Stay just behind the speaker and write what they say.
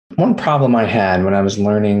One problem I had when I was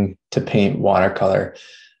learning to paint watercolor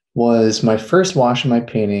was my first wash of my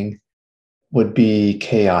painting would be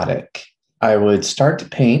chaotic. I would start to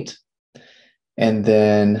paint and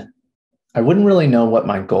then I wouldn't really know what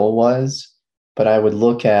my goal was, but I would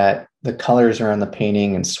look at the colors around the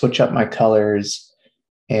painting and switch up my colors.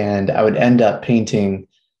 And I would end up painting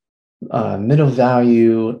middle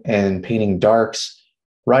value and painting darks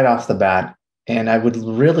right off the bat. And I would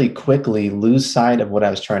really quickly lose sight of what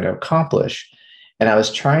I was trying to accomplish. And I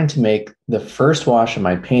was trying to make the first wash of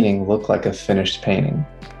my painting look like a finished painting.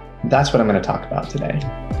 That's what I'm going to talk about today.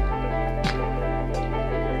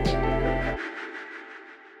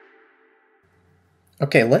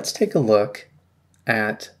 Okay, let's take a look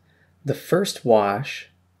at the first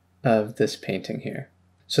wash of this painting here.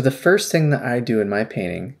 So the first thing that I do in my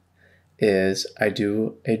painting is I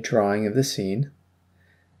do a drawing of the scene.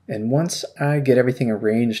 And once I get everything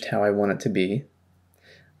arranged how I want it to be,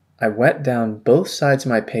 I wet down both sides of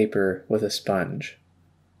my paper with a sponge.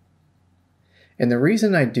 And the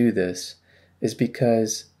reason I do this is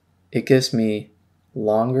because it gives me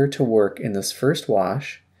longer to work in this first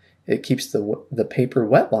wash. It keeps the paper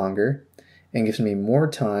wet longer and gives me more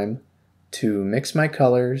time to mix my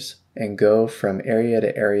colors and go from area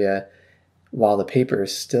to area while the paper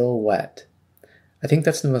is still wet. I think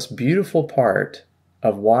that's the most beautiful part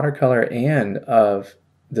of watercolor and of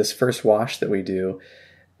this first wash that we do,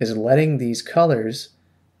 is letting these colors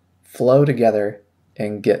flow together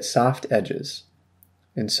and get soft edges.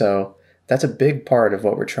 And so that's a big part of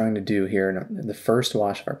what we're trying to do here in the first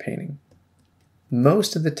wash of our painting.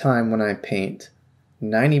 Most of the time when I paint,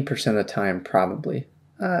 90% of the time probably,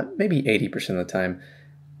 maybe 80% of the time,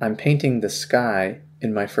 I'm painting the sky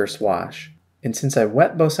in my first wash. And since I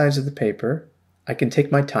wet both sides of the paper, I can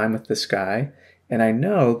take my time with the sky, and I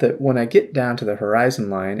know that when I get down to the horizon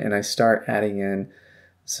line and I start adding in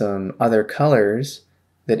some other colors,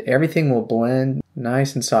 that everything will blend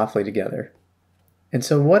nice and softly together. And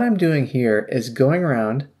so what I'm doing here is going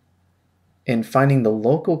around and finding the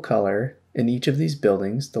local color in each of these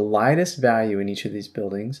buildings, the lightest value in each of these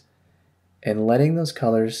buildings, and letting those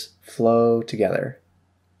colors flow together.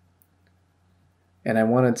 And I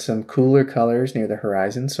wanted some cooler colors near the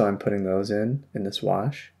horizon, so I'm putting those in this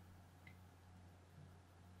wash.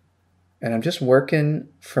 And I'm just working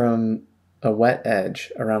from a wet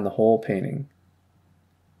edge around the whole painting.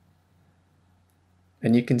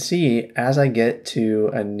 And you can see as I get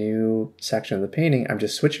to a new section of the painting, I'm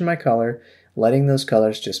just switching my color, letting those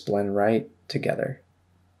colors just blend right together.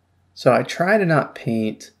 So I try to not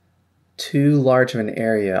paint too large of an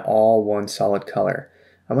area, all one solid color.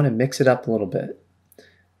 I want to mix it up a little bit.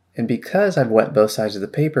 And because I've wet both sides of the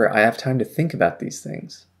paper, I have time to think about these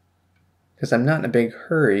things, because I'm not in a big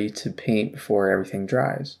hurry to paint before everything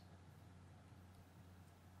dries.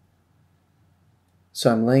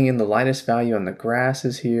 So I'm laying in the lightest value on the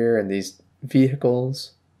grasses here and these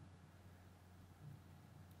vehicles,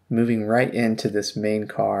 moving right into this main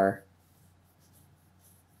car.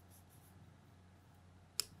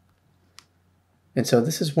 And so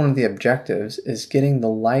this is one of the objectives, is getting the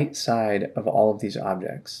light side of all of these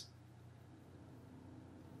objects.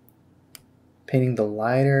 Painting the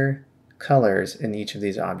lighter colors in each of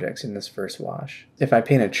these objects in this first wash. If I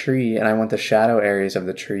paint a tree and I want the shadow areas of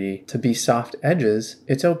the tree to be soft edges,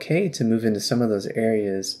 it's okay to move into some of those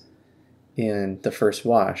areas in the first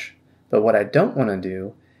wash. But what I don't want to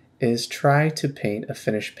do is try to paint a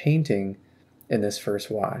finished painting in this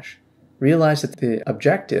first wash. Realize that the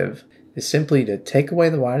objective is simply to take away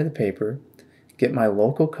the white of the paper, get my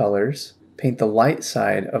local colors, paint the light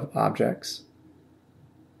side of objects,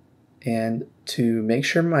 and to make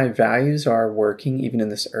sure my values are working even in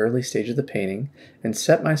this early stage of the painting, and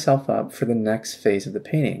set myself up for the next phase of the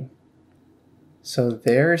painting. So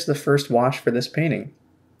there's the first wash for this painting.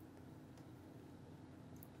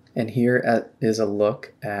 And here is a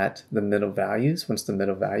look at the middle values once the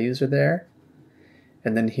middle values are there.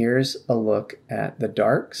 And then here's a look at the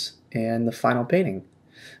darks and the final painting.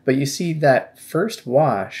 But you see that first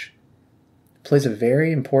wash plays a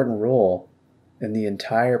very important role in the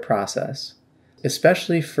entire process.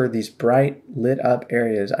 Especially for these bright lit up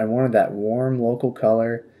areas, I wanted that warm local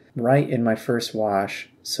color right in my first wash,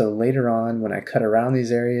 so later on when I cut around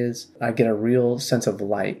these areas, I get a real sense of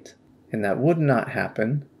light. And that would not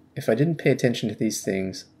happen if I didn't pay attention to these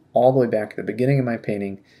things all the way back at the beginning of my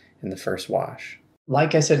painting in the first wash.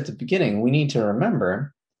 Like I said at the beginning, we need to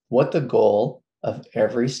remember what the goal of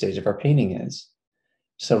every stage of our painting is.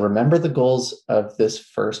 So remember the goals of this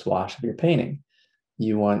first wash of your painting.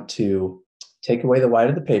 You want to take away the white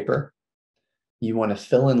of the paper. You want to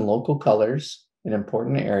fill in local colors in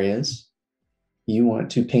important areas. you want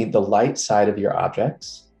to paint the light side of your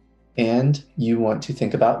objects, and you want to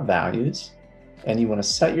think about values, and you want to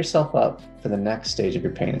set yourself up for the next stage of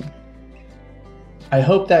your painting. I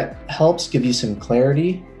hope that helps give you some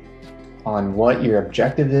clarity on what your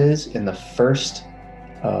objective is in the first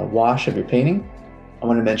wash of your painting. I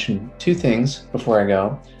want to mention two things before I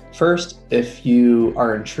go. First, if you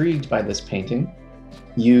are intrigued by this painting,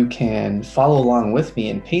 you can follow along with me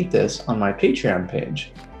and paint this on my Patreon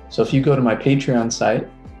page. So if you go to my Patreon site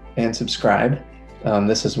and subscribe,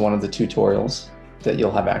 this is one of the tutorials that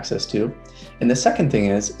you'll have access to. And the second thing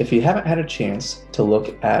is, if you haven't had a chance to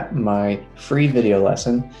look at my free video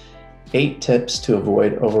lesson, 8 tips to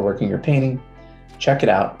avoid overworking your painting, check it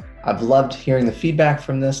out. I've loved hearing the feedback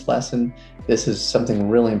from this lesson. This is something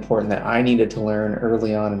really important that I needed to learn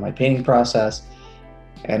early on in my painting process.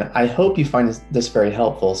 And I hope you find this very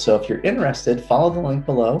helpful. So if you're interested, follow the link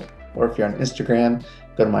below, or if you're on Instagram,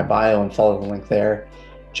 go to my bio and follow the link there.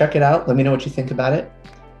 Check it out. Let me know what you think about it,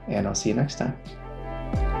 and I'll see you next time.